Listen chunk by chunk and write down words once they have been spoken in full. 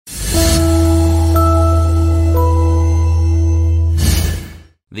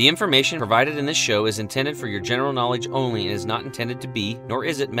The information provided in this show is intended for your general knowledge only and is not intended to be, nor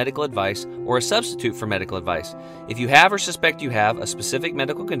is it medical advice or a substitute for medical advice. If you have or suspect you have a specific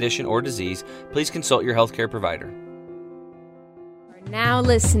medical condition or disease, please consult your healthcare provider. Are now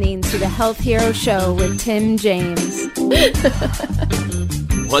listening to the Health Hero Show with Tim James.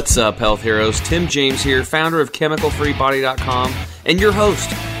 What's up, Health Heroes? Tim James here, founder of ChemicalFreeBody.com and your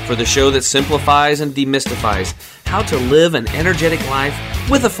host for the show that simplifies and demystifies how to live an energetic life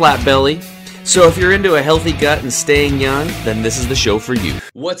with a flat belly. So if you're into a healthy gut and staying young, then this is the show for you.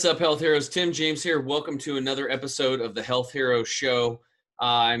 What's up, Health Heroes? Tim James here. Welcome to another episode of the Health Hero Show.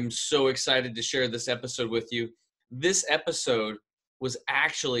 I'm so excited to share this episode with you. This episode was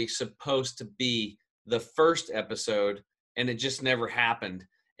actually supposed to be the first episode, and it just never happened.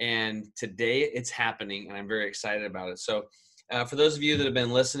 And today it's happening, and I'm very excited about it. So for those of you that have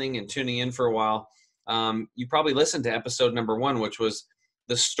been listening and tuning in for a while, you probably listened to episode number 1, which was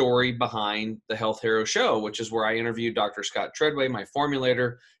the story behind the Health Hero Show, which is where I interviewed Dr. Scott Treadway, my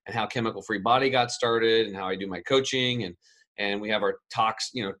formulator, and how Chemical Free Body got started and how I do my coaching. And we have our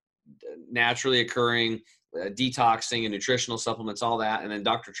talks, naturally occurring detoxing and nutritional supplements, all that. And then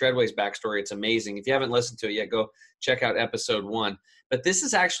Dr. Treadway's backstory, it's amazing. If you haven't listened to it yet, go check out episode 1. But this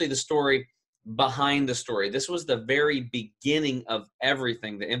is actually the story behind the story. This was the very beginning of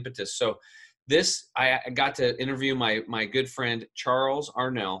everything, the impetus. So I got to interview my good friend, Charles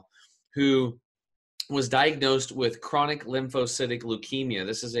Arnell, who was diagnosed with chronic lymphocytic leukemia.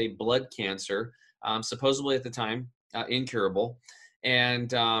 This is a blood cancer, supposedly at the time, incurable.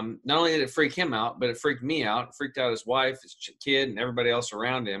 And not only did it freak him out, but it freaked me out. It freaked out his wife, his kid, and everybody else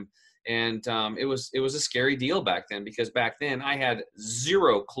around him. And it was a scary deal back then, because back then I had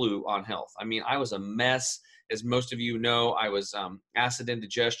zero clue on health. I mean, I was a mess. As most of you know, I was acid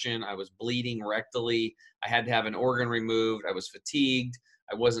indigestion. I was bleeding rectally. I had to have an organ removed. I was fatigued.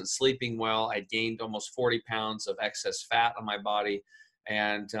 I wasn't sleeping well. I gained almost 40 pounds of excess fat on my body.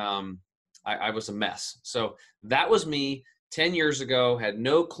 And I was a mess. So that was me 10 years ago, had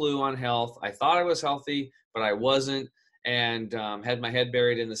no clue on health. I thought I was healthy, but I wasn't, and had my head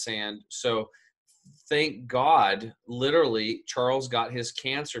buried in the sand. So thank God, literally, Charles got his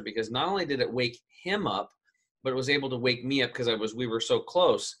cancer, because not only did it wake him up, but it was able to wake me up because we were so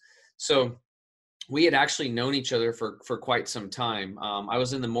close. So we had actually known each other for quite some time. I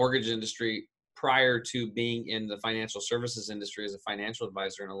was in the mortgage industry prior to being in the financial services industry as a financial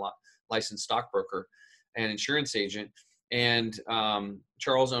advisor and a licensed stockbroker and insurance agent. And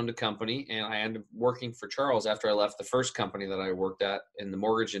Charles owned a company, and I ended up working for Charles after I left the first company that I worked at in the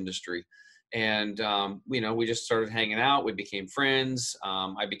mortgage industry. And, we just started hanging out. We became friends.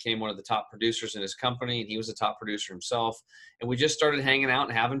 I became one of the top producers in his company, and he was a top producer himself. And we just started hanging out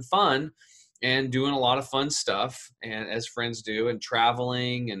and having fun and doing a lot of fun stuff, and as friends do, and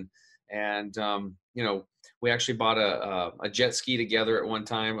traveling. And we actually bought a jet ski together at one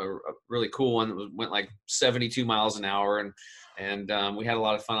time, a really cool one that went like 72 miles an hour. And we had a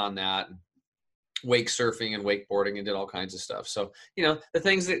lot of fun on that. Wake surfing and wakeboarding, and did all kinds of stuff. So, the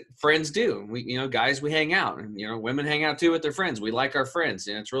things that friends do, we, guys, we hang out, and, women hang out too with their friends. We like our friends,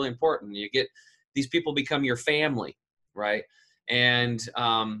 and it's really important. You get, these people become your family, right? And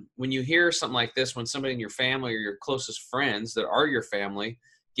when you hear something like this, when somebody in your family or your closest friends that are your family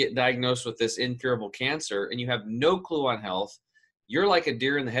get diagnosed with this incurable cancer, and you have no clue on health, you're like a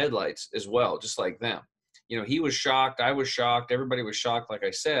deer in the headlights as well, just like them. He was shocked. I was shocked. Everybody was shocked, like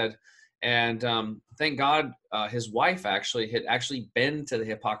I said. And thank God his wife had been to the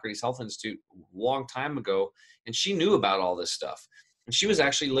Hippocrates Health Institute a long time ago, and she knew about all this stuff. And she was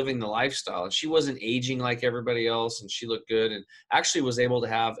actually living the lifestyle, and she wasn't aging like everybody else, and she looked good, and actually was able to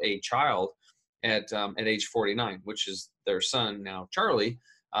have a child at age 49, which is their son now, Charlie,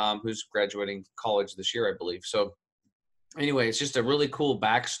 who's graduating college this year, I believe. So anyway, it's just a really cool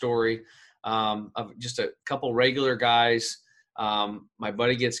backstory of just a couple regular guys. My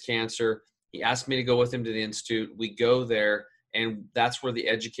buddy gets cancer. He asked me to go with him to the Institute. We go there, and that's where the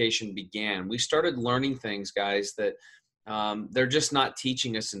education began. We started learning things, guys, that they're just not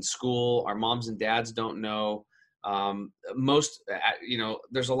teaching us in school. Our moms and dads don't know.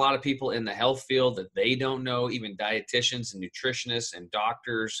 There's a lot of people in the health field that they don't know, even dietitians and nutritionists and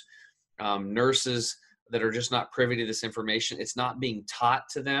doctors, nurses that are just not privy to this information. It's not being taught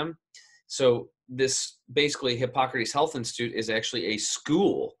to them. So this basically Hippocrates Health Institute is actually a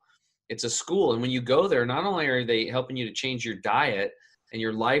school. It's a school. And when you go there, not only are they helping you to change your diet and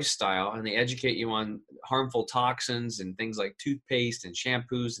your lifestyle, and they educate you on harmful toxins and things like toothpaste and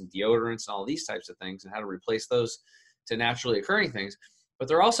shampoos and deodorants and all these types of things, and how to replace those to naturally occurring things, but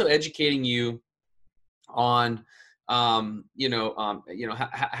they're also educating you on how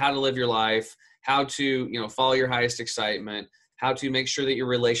to live your life, how to, follow your highest excitement, how to make sure that your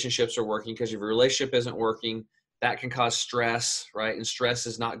relationships are working, because if your relationship isn't working, that can cause stress, right? And stress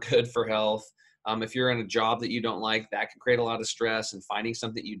is not good for health. If you're in a job that you don't like, that can create a lot of stress, and finding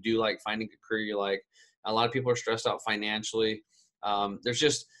something you do like, finding a career you like. A lot of people are stressed out financially. There's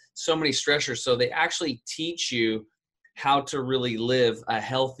just so many stressors. So they actually teach you how to really live a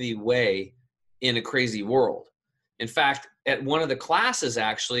healthy way in a crazy world. In fact, at one of the classes,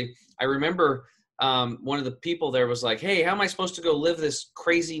 actually, I remember one of the people there was like, hey, how am I supposed to go live this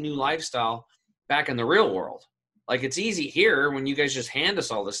crazy new lifestyle back in the real world? Like, it's easy here when you guys just hand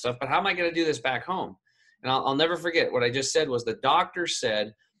us all this stuff, but how am I going to do this back home? And I'll never forget what I just said was the doctor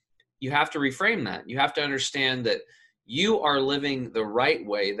said, you have to reframe that. You have to understand that you are living the right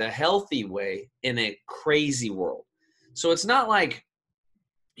way, the healthy way in a crazy world. So it's not like,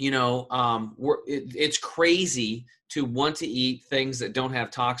 it's crazy to want to eat things that don't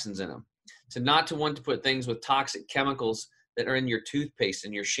have toxins in them, to want to put things with toxic chemicals that are in your toothpaste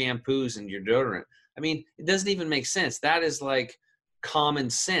and your shampoos and your deodorant. I mean, it doesn't even make sense. That is like common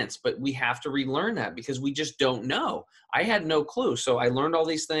sense, but we have to relearn that because we just don't know. I had no clue. So I learned all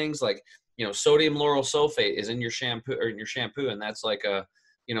these things like, sodium lauryl sulfate is in your shampoo, and that's like a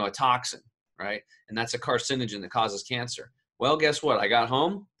toxin, right? And that's a carcinogen that causes cancer. Well, guess what? I got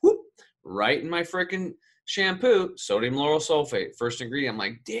home, right in my freaking shampoo, sodium lauryl sulfate, first ingredient. I'm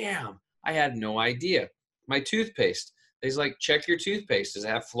like, damn, I had no idea. My toothpaste, he's like, check your toothpaste. Does it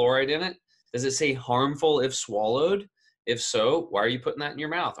have fluoride in it? Does it say harmful if swallowed? If so, why are you putting that in your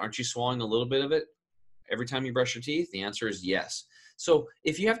mouth? Aren't you swallowing a little bit of it every time you brush your teeth? The answer is yes. So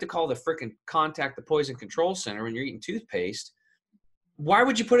if you have to call contact the poison control center when you're eating toothpaste, why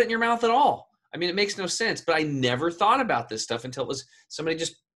would you put it in your mouth at all? I mean, it makes no sense, but I never thought about this stuff until somebody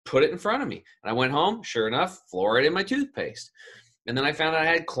just put it in front of me. And I went home, sure enough, fluoride in my toothpaste. And then I found out I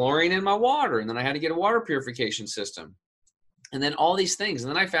had chlorine in my water, and then I had to get a water purification system. And then all these things. And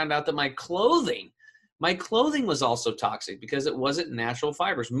then I found out that my clothing was also toxic because it wasn't natural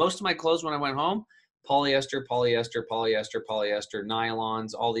fibers. Most of my clothes when I went home, polyester,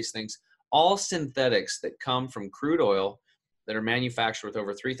 nylons, all these things, all synthetics that come from crude oil that are manufactured with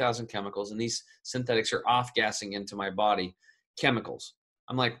over 3,000 chemicals. And these synthetics are off-gassing into my body chemicals.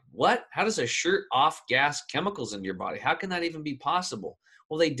 I'm like, what? How does a shirt off-gas chemicals into your body? How can that even be possible?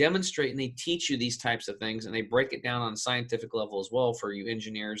 Well, they demonstrate and they teach you these types of things, and they break it down on a scientific level as well for you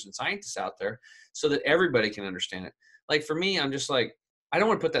engineers and scientists out there so that everybody can understand it. Like for me, I'm just like, I don't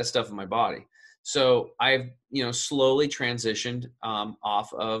want to put that stuff in my body. So I've, slowly transitioned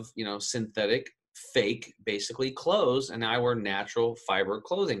off of, synthetic, fake, basically clothes, and I wear natural fiber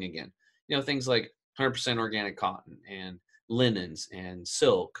clothing again. Things like 100% organic cotton and linens and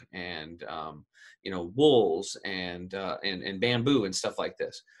silk and wools and bamboo and stuff like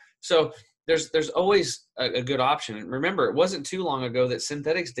this. So there's always a good option. And remember, it wasn't too long ago that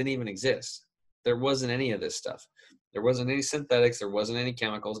synthetics didn't even exist. There wasn't any of this stuff. There wasn't any synthetics. There wasn't any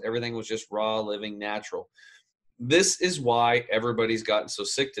chemicals. Everything was just raw, living, natural. This is why everybody's gotten so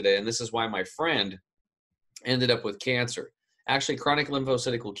sick today. And this is why my friend ended up with cancer. Actually, chronic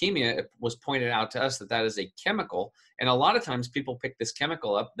lymphocytic leukemia, it was pointed out to us that is a chemical. And a lot of times people pick this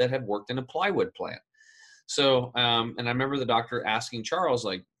chemical up that have worked in a plywood plant. So, and I remember the doctor asking Charles,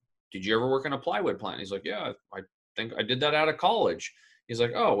 like, did you ever work in a plywood plant? He's like, yeah, I think I did that out of college. He's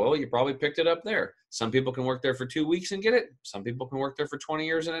like, oh, well, you probably picked it up there. Some people can work there for 2 weeks and get it. Some people can work there for 20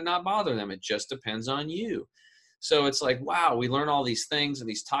 years and it not bother them. It just depends on you. So it's like, wow, we learn all these things and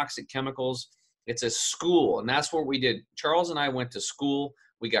these toxic chemicals. It's a school, and that's what we did. Charles and I went to school.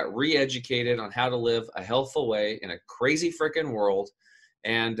 We got re-educated on how to live a healthful way in a crazy freaking world,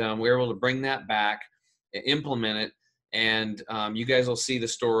 and we were able to bring that back, implement it, and you guys will see the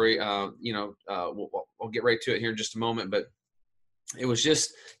story. We'll get right to it here in just a moment, but it was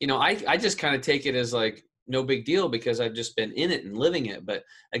just, I just kind of take it as like no big deal because I've just been in it and living it. But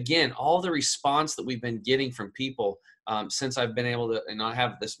again, all the response that we've been getting from people since I've been able to, and I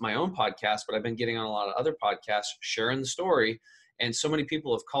have my own podcast, but I've been getting on a lot of other podcasts sharing the story. And so many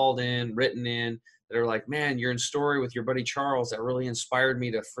people have called in, written in, that are like, man, your story with your buddy Charles, that really inspired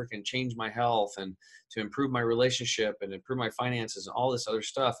me to freaking change my health and to improve my relationship and improve my finances and all this other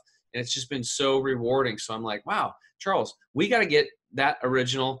stuff. And it's just been so rewarding. So I'm like, wow, Charles, we got to get that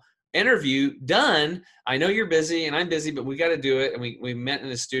original interview done. I know you're busy and I'm busy, but we got to do it. And we met in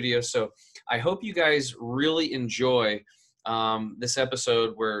the studio. So I hope you guys really enjoy this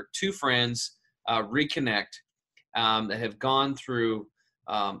episode where two friends reconnect that have gone through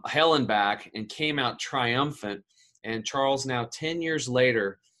hell and back and came out triumphant. And Charles now 10 years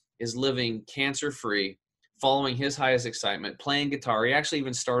later is living cancer-free, following his highest excitement, playing guitar. He actually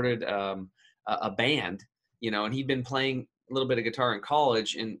even started a band, and he'd been playing a little bit of guitar in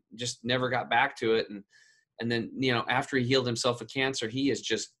college and just never got back to it. And then, after he healed himself of cancer, he is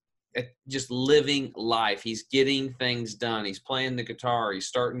just living life. He's getting things done. He's playing the guitar. He's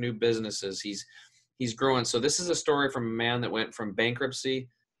starting new businesses. He's growing. So this is a story from a man that went from bankruptcy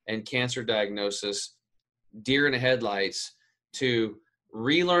and cancer diagnosis, deer in the headlights, to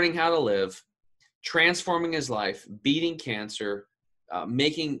relearning how to live, transforming his life, beating cancer,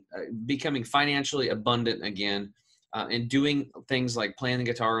 becoming financially abundant again, and doing things like playing the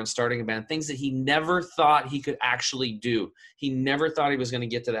guitar and starting a band, things that he never thought he could actually do. He never thought he was going to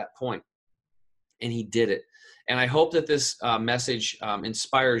get to that point, and he did it. And I hope that this message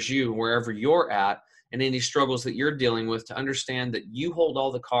inspires you wherever you're at and any struggles that you're dealing with to understand that you hold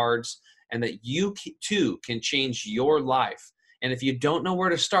all the cards and that you too can change your life. And if you don't know where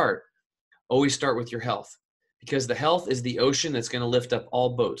to start, always start with your health, because the health is the ocean that's going to lift up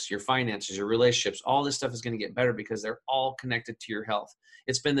all boats. Your finances, your relationships, all this stuff is going to get better because they're all connected to your health.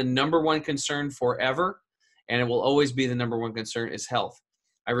 It's been the number one concern forever, and it will always be the number one concern is health.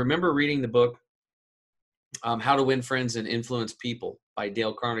 I remember reading the book, How to Win Friends and Influence People by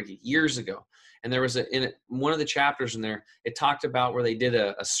Dale Carnegie years ago. And there was in one of the chapters in there, it talked about where they did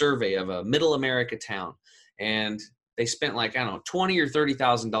a survey of a middle America town. And they spent like, I don't know, $20,000 or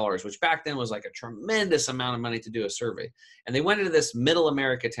 $30,000, which back then was like a tremendous amount of money to do a survey. And they went into this middle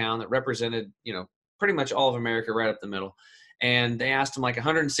America town that represented, pretty much all of America right up the middle. And they asked them like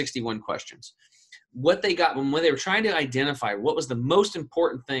 161 questions. What they got when they were trying to identify what was the most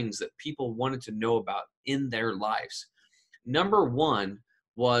important things that people wanted to know about in their lives. Number one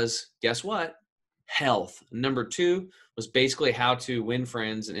was, guess what? Health. Number two was basically how to win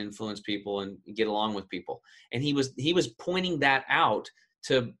friends and influence people and get along with people. And he was pointing that out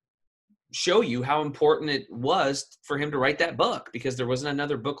to show you how important it was for him to write that book, because there wasn't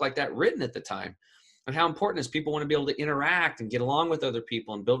another book like that written at the time. And how important it is people want to be able to interact and get along with other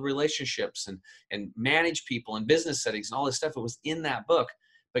people and build relationships and manage people in business settings and all this stuff. It was in that book.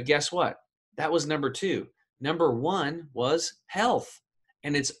 But guess what? That was number two. Number one was health.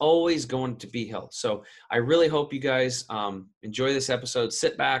 And it's always going to be health. So I really hope you guys enjoy this episode.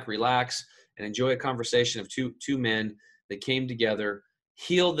 Sit back, relax, and enjoy a conversation of two men that came together,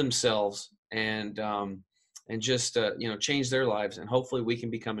 healed themselves, and just change their lives. And hopefully we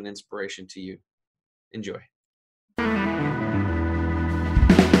can become an inspiration to you. Enjoy.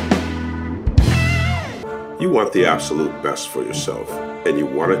 You want the absolute best for yourself, and you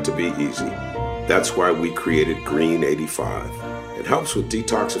want it to be easy. That's why we created Green 85. It helps with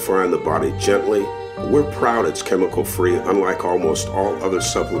detoxifying the body gently. We're proud it's chemical-free, unlike almost all other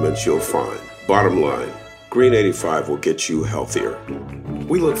supplements you'll find. Bottom line, Green 85 will get you healthier.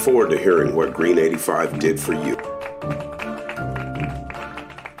 We look forward to hearing what Green 85 did for you.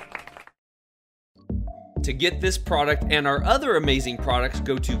 To get this product and our other amazing products,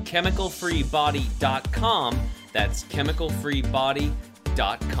 go to chemicalfreebody.com. That's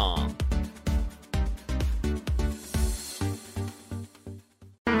chemicalfreebody.com.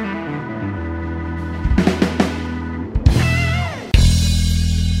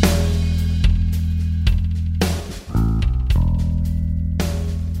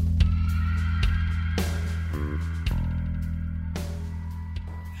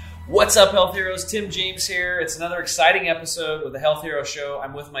 What's up, Health Heroes? Tim James here. It's another exciting episode of the Health Hero Show.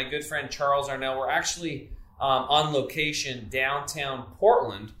 I'm with my good friend Charles Arnell. We're actually on location downtown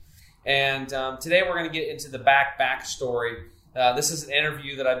Portland, and today we're going to get into the back story. This is an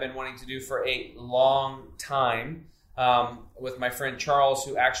interview that I've been wanting to do for a long time with my friend Charles,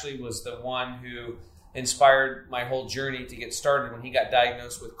 who actually was the one who inspired my whole journey to get started when he got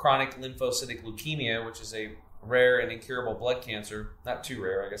diagnosed with chronic lymphocytic leukemia, which is a rare and incurable blood cancer. Not too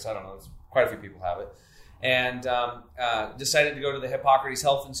rare, I guess. I don't know. Quite a few people have it. And decided to go to the Hippocrates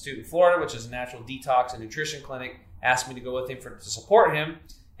Health Institute in Florida, which is a natural detox and nutrition clinic. Asked me to go with him to support him.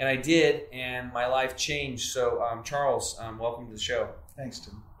 And I did, and my life changed. So, Charles, welcome to the show. Thanks,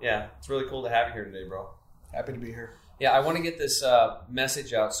 Tim. Yeah, it's really cool to have you here today, bro. Happy to be here. Yeah, I want to get this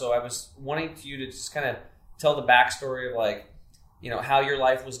message out. So I was wanting you to just kind of tell the backstory of how your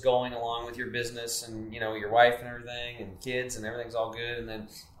life was going along with your business and, your wife and everything and kids and everything's all good. And then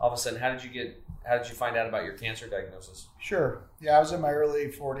all of a sudden, how did you find out about your cancer diagnosis? Sure. Yeah, I was in my early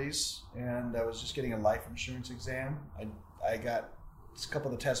 40s and I was just getting a life insurance exam. I got a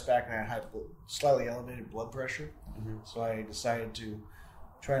couple of the tests back and I had slightly elevated blood pressure. Mm-hmm. So I decided to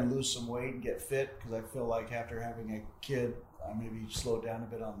try and lose some weight and get fit because I feel like after having a kid, I maybe slowed down a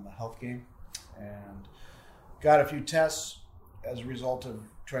bit on the health game, and got a few tests. as a result of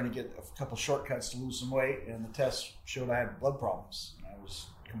trying to get a couple shortcuts to lose some weight, and the test showed I had blood problems. And I was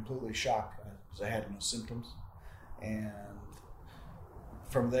completely shocked because I had no symptoms. And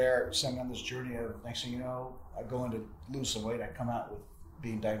from there, sent me on this journey of, next thing you know, I go in to lose some weight. I come out with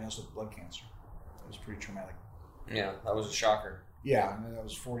being diagnosed with blood cancer. It was pretty traumatic. Yeah, that was a shocker. Yeah, I mean, I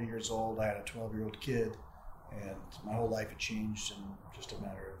was 40 years old. I had a 12-year-old kid, and my whole life had changed in just a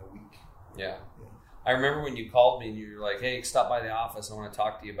matter of a week. Yeah. I remember when you called me and you were like, hey, stop by the office. I want to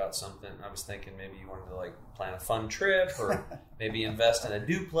talk to you about something. I was thinking maybe you wanted to like plan a fun trip or maybe invest in a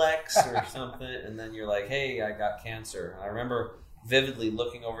duplex or something. And then you're like, hey, I got cancer. And I remember vividly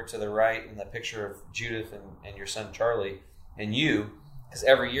looking over to the right in the picture of Judith and your son Charlie and you, because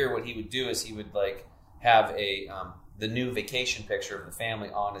every year what he would do is he would like have the new vacation picture of the family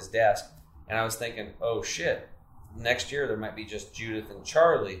on his desk. And I was thinking, oh shit, next year there might be just Judith and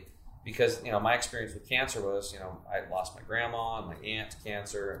Charlie. Because, my experience with cancer was, I lost my grandma and my aunt to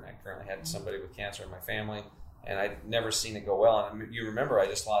cancer, and I currently had somebody with cancer in my family, and I'd never seen it go well. And you remember I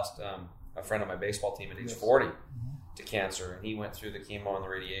just lost a friend on my baseball team at age 40 to cancer, and he went through the chemo and the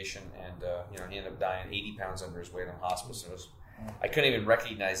radiation, and, he ended up dying 80 pounds under his weight in hospice. I couldn't even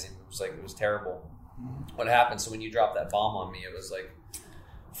recognize him. It was terrible what happened. So when you dropped that bomb on me, it was like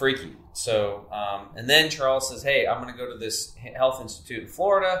freaky. So, and then Charles says, hey, I'm going to go to this health institute in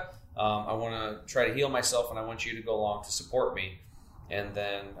Florida. I want to try to heal myself, and I want you to go along to support me. And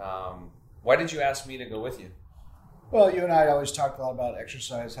then, why did you ask me to go with you? Well, you and I always talked a lot about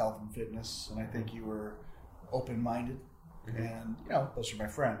exercise, health, and fitness, and I think you were open-minded. Mm-hmm. And, plus you're my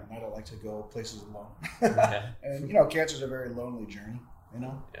friend, and I don't like to go places alone. And, cancer's a very lonely journey,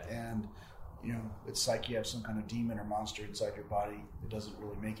 Yeah. And, it's like you have some kind of demon or monster inside your body. It doesn't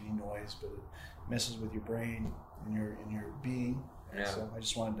really make any noise, but it messes with your brain and your being. Yeah. So I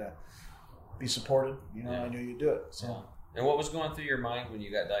just wanted to be supported. I knew you'd do it. So. Yeah. And what was going through your mind when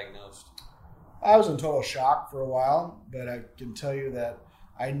you got diagnosed? I was in total shock for a while, but I can tell you that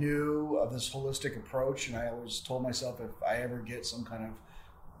I knew of this holistic approach, and I always told myself if I ever get some kind of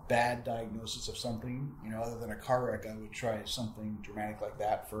bad diagnosis of something, other than a car wreck, I would try something dramatic like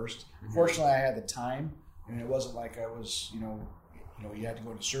that first. Mm-hmm. Fortunately, I had the time, and it wasn't like I was, you had to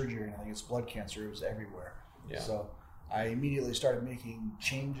go to surgery or anything. It's blood cancer. It was everywhere. Yeah. So I immediately started making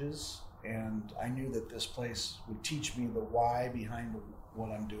changes, and I knew that this place would teach me the why behind what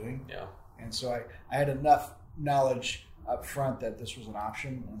I'm doing. Yeah. And so I had enough knowledge up front that this was an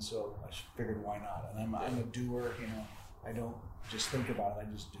option, and so I figured why not. And I'm a doer, I don't just think about it,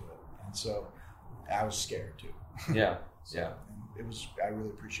 I just do it. And so I was scared too. Yeah. So, yeah. I really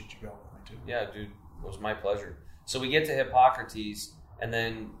appreciate you going with me too. Yeah, dude, it was my pleasure. So we get to Hippocrates, and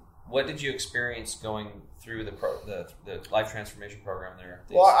then what did you experience going through the Life Transformation Program there?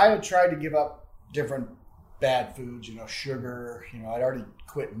 Well, I had tried to give up different bad foods, sugar. I'd already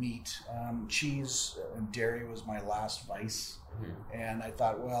quit meat. Cheese and dairy was my last vice. Mm-hmm. And I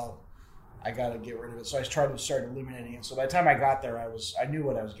thought, well, I got to get rid of it. So I tried to start eliminating it. So by the time I got there, I knew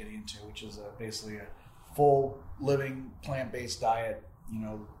what I was getting into, which is basically a full living plant-based diet,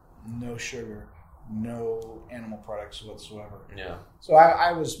 no sugar, no animal products whatsoever. Yeah. So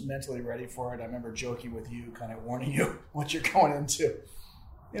I was mentally ready for it. I remember joking with you, kind of warning you what you're going into.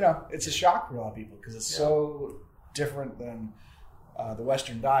 It's a shock for a lot of people because it's so different than the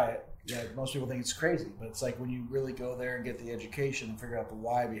Western diet that most people think it's crazy. But it's like when you really go there and get the education and figure out the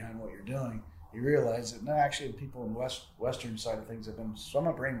why behind what you're doing, you realize that actually people in the Western side of things have been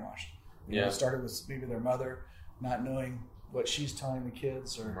somewhat brainwashed. It started with maybe their mother not knowing what she's telling the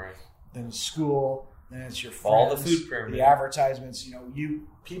kids, or then it's school, then it's your friends, all the food pyramid, the advertisements.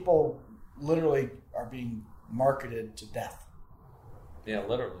 People literally are being marketed to death. Yeah,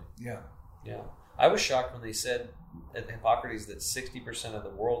 literally. Yeah. Yeah. I was shocked when they said at Hippocrates that 60% of the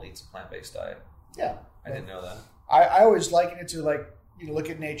world eats a plant-based diet. Yeah. I didn't know that. I always liken it to look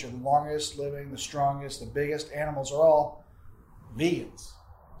at nature. The longest living, the strongest, the biggest animals are all vegans.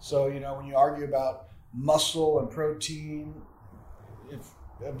 So, when you argue about muscle and protein, if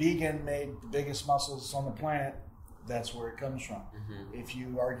a vegan made the biggest muscles on the planet, that's where it comes from. Mm-hmm. If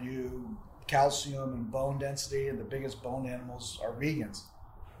you argue calcium and bone density, and the biggest bone animals are vegans.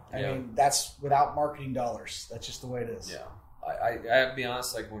 I mean, that's without marketing dollars. That's just the way it is. Yeah. I have to be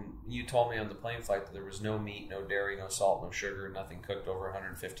honest, like when you told me on the plane flight that there was no meat, no dairy, no salt, no sugar, nothing cooked over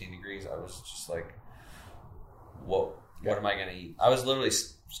 115 degrees, I was just like, whoa, what am I going to eat? I was literally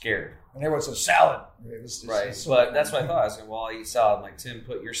scared. And everyone says salad. Right. But that's what I thought. I was like, well, I'll eat salad. I'm like, Tim,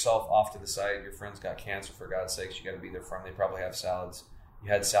 put yourself off to the side. Your friend's got cancer, for God's sakes. You got to be there for them. They probably have salads. You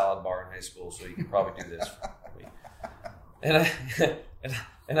had salad bar in high school, so you can probably do this for me.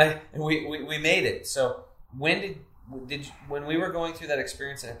 And we made it. So when when we were going through that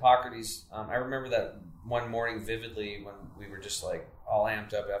experience at Hippocrates, I remember that one morning vividly when we were just like all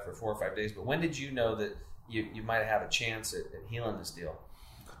amped up after 4 or 5 days. But when did you know that you might have a chance at healing this deal?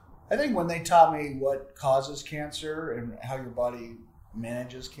 I think when they taught me what causes cancer and how your body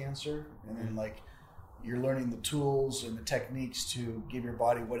manages cancer, and then like you're learning the tools and the techniques to give your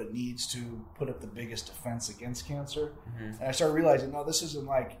body what it needs to put up the biggest defense against cancer. And I started realizing, no, this isn't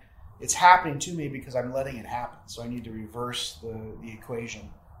like it's happening to me because I'm letting it happen. So I need to reverse the equation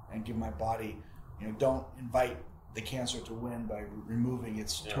and give my body, don't invite the cancer to win by removing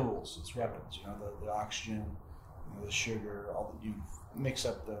its tools, its weapons, the oxygen, the sugar, all the, you mix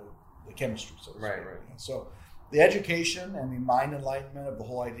up the chemistry. So right. So the education and the mind enlightenment of the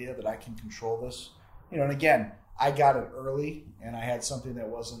whole idea that I can control this, and again, I got it early, and I had something that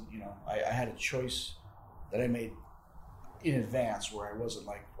wasn't, I had a choice that I made in advance where I wasn't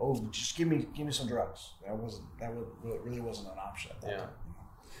like, oh, just give me some drugs. That really wasn't an option at that time.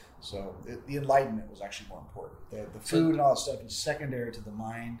 So the enlightenment was actually more important. The food and all that stuff is secondary to the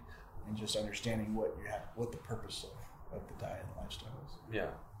mind and just understanding what the purpose of the diet and lifestyle is.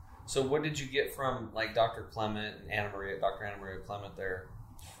 Yeah. So what did you get from like Dr. Clement and Dr. Anna Maria Clement there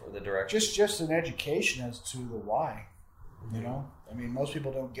for the direction? Just an education as to the why. I mean, most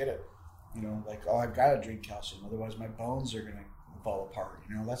people don't get it. Like, oh, I've got to drink calcium, otherwise my bones are going to fall apart.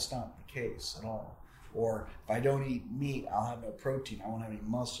 That's not the case at all. Or if I don't eat meat, I'll have no protein. I won't have any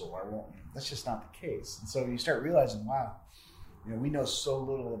muscle. I won't. That's just not the case. And so you start realizing, wow, we know so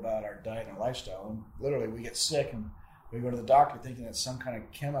little about our diet and lifestyle. And literally, we get sick and we go to the doctor thinking that some kind of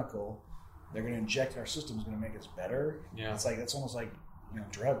chemical they're going to inject in our system is going to make us better. Yeah. It's like that's almost like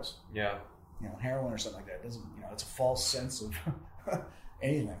drugs. Yeah. Heroin or something like that. It doesn't. It's a false sense of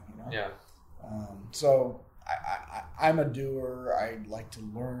anything. Yeah. So I'm a doer. I like to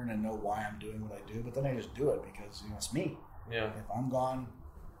learn and know why I'm doing what I do, but then I just do it because it's me. Yeah. If I'm gone,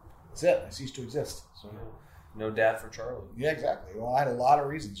 that's it. I cease to exist. So no dad for Charlie. Yeah, exactly. Well, I had a lot of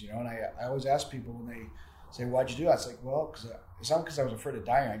reasons, and I always ask people when they say, "Why'd you do that?" It's like, well, because it's not because I was afraid of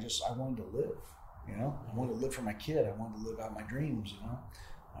dying. I wanted to live. I wanted to live for my kid. I wanted to live out my dreams.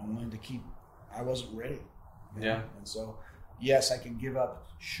 I wanted to keep. I wasn't ready. Yeah. And so, yes, I can give up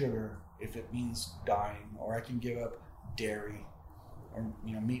sugar if it means dying, or I can give up dairy, or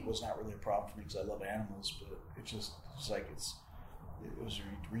meat was not really a problem for me because I love animals, but it was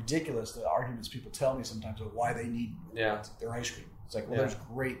ridiculous the arguments people tell me sometimes of why they need their ice cream. It's like, well, there's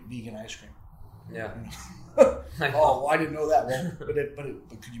great vegan ice cream. Yeah. Oh, I didn't know that. Well,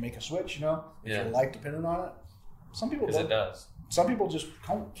 but could you make a switch? If your life depended on it. Some people don't. Because it does. Some people just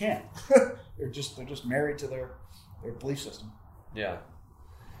can't. they're just married to their belief system. Yeah.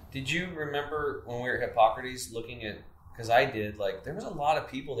 Did you remember when we were at Hippocrates looking at, because I did, like, there was a lot of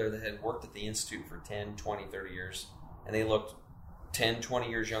people there that had worked at the Institute for 10, 20, 30 years, and they looked 10, 20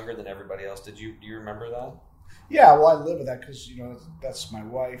 years younger than everybody else. Do you remember that? Yeah, well, I live with that because, that's my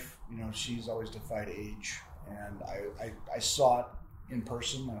wife. She's always defied age, and I saw it in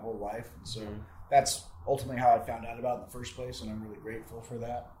person my whole life. And so that's ultimately how I found out about it in the first place, and I'm really grateful for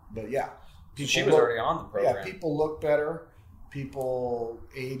that. But yeah. She was already on the program. Yeah, people look better. People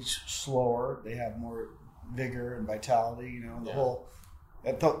age slower. They have more vigor and vitality. The whole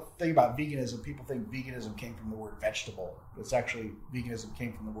thing about veganism. People think veganism came from the word vegetable. It's actually veganism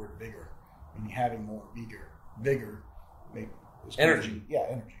came from the word vigor, meaning having more vigor. Vigor, energy. Yeah,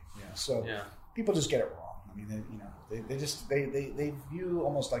 energy. Yeah. So people just get it wrong. I mean, they view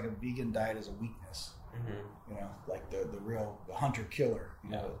almost like a vegan diet as a weakness. Mm-hmm. Like the hunter killer.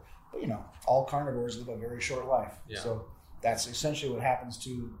 But all carnivores live a very short life. Yeah. So that's essentially what happens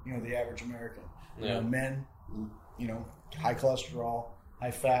to the average American. Men, high cholesterol,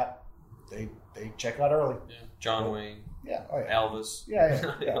 high fat. They check out early. Yeah. John Wayne. Yeah. Oh, yeah. Elvis.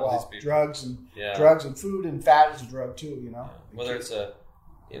 Yeah. Well, drugs and food and fat is a drug too. Yeah. Whether it's a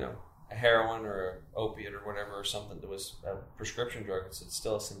heroin or an opiate or whatever or something that was a prescription drug, it's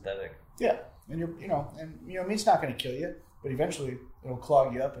still a synthetic. Yeah, and meat's not going to kill you, but eventually it'll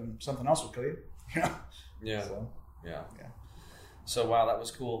clog you up and something else will kill you. Yeah. So, yeah. So wow, that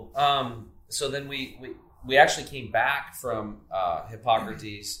was cool. So then we actually came back from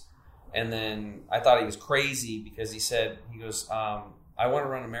Hippocrates, and then I thought he was crazy because he goes, I want to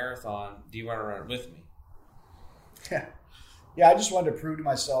run a marathon. Do you want to run it with me? Yeah. I just wanted to prove to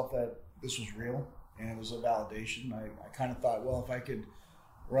myself that this was real and it was a validation. I kind of thought, well, if I could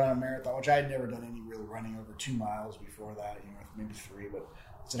run a marathon, which I had never done any real running over 2 miles before that, maybe 3, but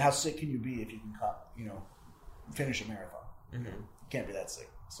I said, how sick can you be if you can, finish a marathon? Mm-hmm. You can't be that sick.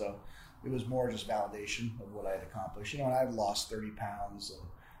 So it was more just validation of what I had accomplished. And I had lost 30 pounds, and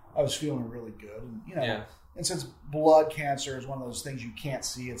I was feeling really good. And, Yeah. and since blood cancer is one of those things you can't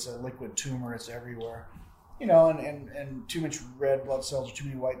see, it's a liquid tumor, it's everywhere. And too much red blood cells or too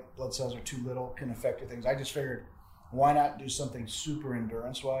many white blood cells or too little can affect your things. I just figured, why not do something super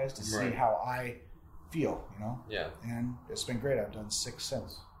endurance wise to see how I feel, Yeah. And it's been great. I've done 6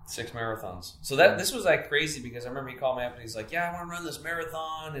 since. 6 marathons. So this was like crazy because I remember he called me up and he's like, yeah, I want to run this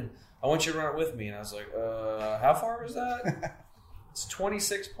marathon and I want you to run it with me. And I was like, how far is that? It's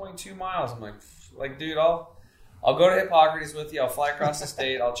 26.2 miles. I'm like, dude, I'll go to Hippocrates with you. I'll fly across the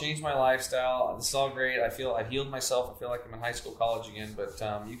state. I'll change my lifestyle. This is all great. I feel I've healed myself. I feel like I'm in high school, college again. But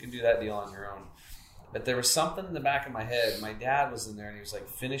you can do that deal on your own. But there was something in the back of my head. My dad was in there, and he was like,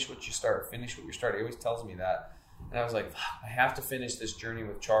 finish what you start. Finish what you start. He always tells me that. And I was like, I have to finish this journey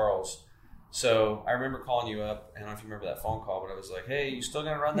with Charles. So I remember calling you up. I don't know if you remember that phone call, but I was like, hey, you still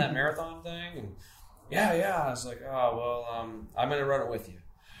going to run that marathon thing? And yeah. I was like, oh, well, I'm going to run it with you.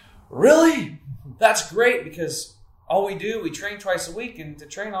 Really? That's great because all we train twice a week, and to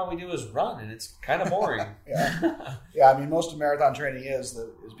train all we do is run, and it's kind of boring. Yeah. I mean, most of marathon training is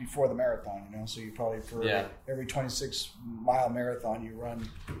before the marathon, so you probably for every 26-mile marathon you run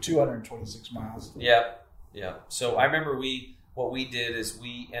 226 miles. Yeah. So I remember what we did is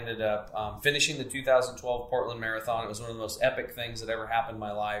we ended up finishing the 2012 Portland Marathon. It was one of the most epic things that ever happened in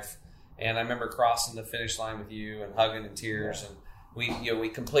my life, and I remember crossing the finish line with you and hugging in tears and. We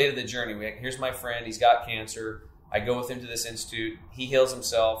completed the journey. Here's my friend. He's got cancer. I go with him to this institute. He heals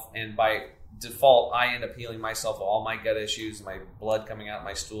himself, and by default, I end up healing myself of all my gut issues, my blood coming out of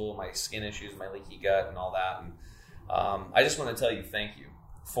my stool, my skin issues, my leaky gut, and all that. And I just want to tell you thank you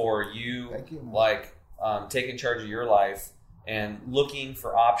for taking charge of your life and looking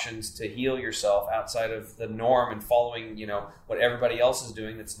for options to heal yourself outside of the norm and following, what everybody else is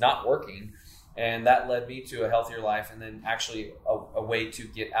doing that's not working. And that led me to a healthier life, and then actually a way to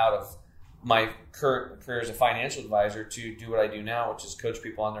get out of my current career as a financial advisor to do what I do now, which is coach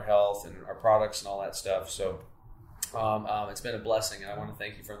people on their health and our products and all that stuff. So it's been a blessing, and I want to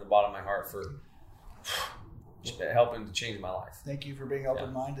thank you from the bottom of my heart for helping to change my life. Thank you for being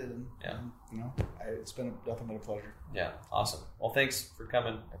open-minded, and it's been nothing but a pleasure. Yeah, awesome. Well, thanks for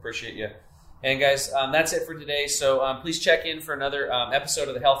coming. I appreciate you. And guys, that's it for today. So please check in for another episode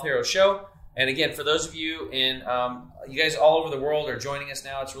of the Health Hero Show. And again, for those of you you guys all over the world are joining us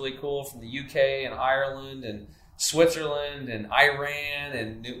now. It's really cool, from the UK and Ireland and Switzerland and Iran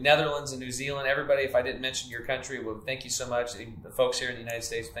and Netherlands and New Zealand. Everybody, if I didn't mention your country, well, thank you so much. The folks here in the United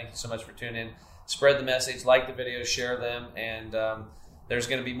States, thank you so much for tuning in. Spread the message, like the videos, share them, and there's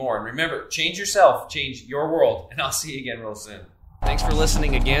going to be more. And remember, change yourself, change your world, and I'll see you again real soon. Thanks for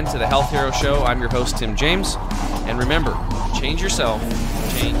listening again to the Health Hero Show. I'm your host, Tim James. And remember, change yourself,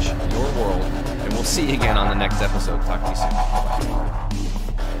 change your world, and we'll see you again on the next episode. Talk to you soon. Bye.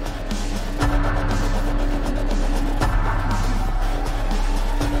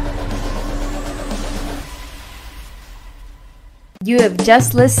 You have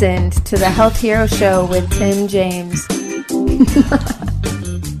just listened to the Health Hero Show with Tim James.